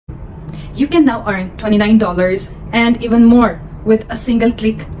You can now earn $29 and even more with a single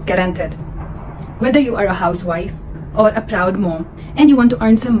click guaranteed. Whether you are a housewife or a proud mom and you want to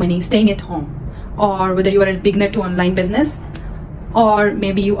earn some money staying at home, or whether you are a beginner to online business, or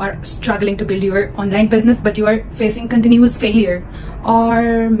maybe you are struggling to build your online business but you are facing continuous failure,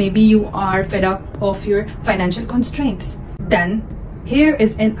 or maybe you are fed up of your financial constraints, then here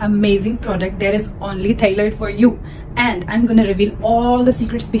is an amazing product that is only tailored for you, and I'm gonna reveal all the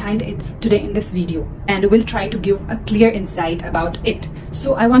secrets behind it today in this video, and we'll try to give a clear insight about it.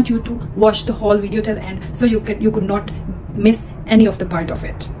 So I want you to watch the whole video till the end so you could not miss any of the part of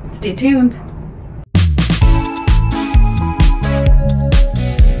it. Stay tuned.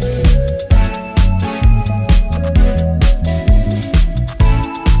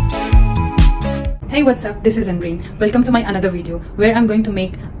 Hey, what's up? This is Andreen. Welcome to my another video where I'm going to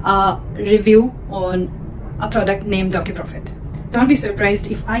make a review on a product named DocuProfit. Don't be surprised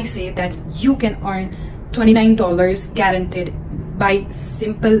if I say that you can earn $29 guaranteed by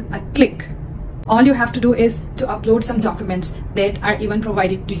simple a click. All you have to do is to upload some documents that are even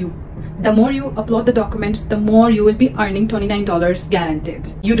provided to you. The more you upload the documents, the more you will be earning $29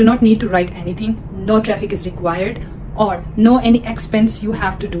 guaranteed. You do not need to write anything, no traffic is required, or no any expense you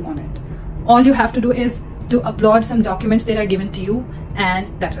have to do on it. All you have to do is to upload some documents that are given to you, and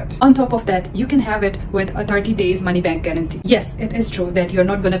that's it. On top of that, you can have it with a 30 days money back guarantee. Yes, it is true that you're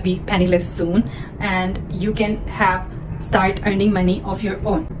not gonna be penniless soon, and you can start earning money of your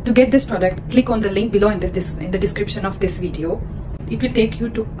own. To get this product, click on the link below in the description of this video. It will take you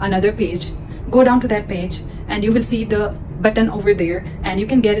to another page. Go down to that page and you will see the button over there, and you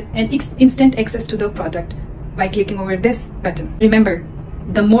can get an instant access to the product by clicking over this button. Remember,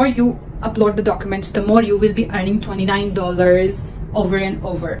 the more you upload the documents, the more you will be earning $29 over and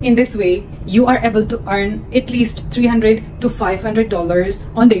over. In this way, you are able to earn at least $300 to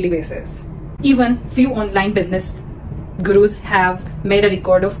 $500 on daily basis. Even few online business gurus have made a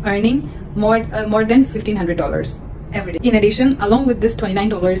record of earning more than $1,500 every day. In addition, along with this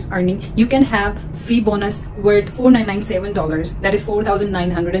 $29 earning, you can have free bonus worth $4,997. That is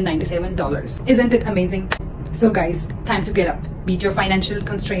 $4,997. Isn't it amazing? So guys, time to get up, beat your financial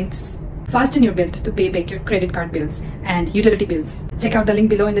constraints, fasten your belt to pay back your credit card bills and utility bills. Check out the link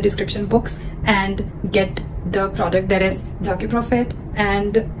below in the description box and get the product that is DocuProfit.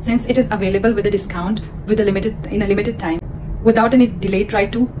 And since it is available with a discount in a limited time, without any delay, try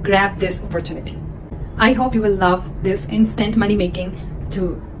to grab this opportunity. I hope you will love this instant money making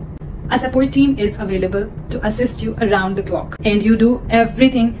tool. A support team is available to assist you around the clock, and you do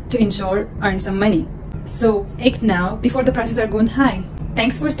everything to ensure earn some money. So act now before the prices are going high.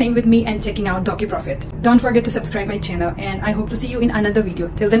 Thanks for staying with me and checking out DocuProfit. Don't forget to subscribe my channel, and I hope to see you in another video.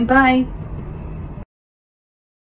 Till then, bye!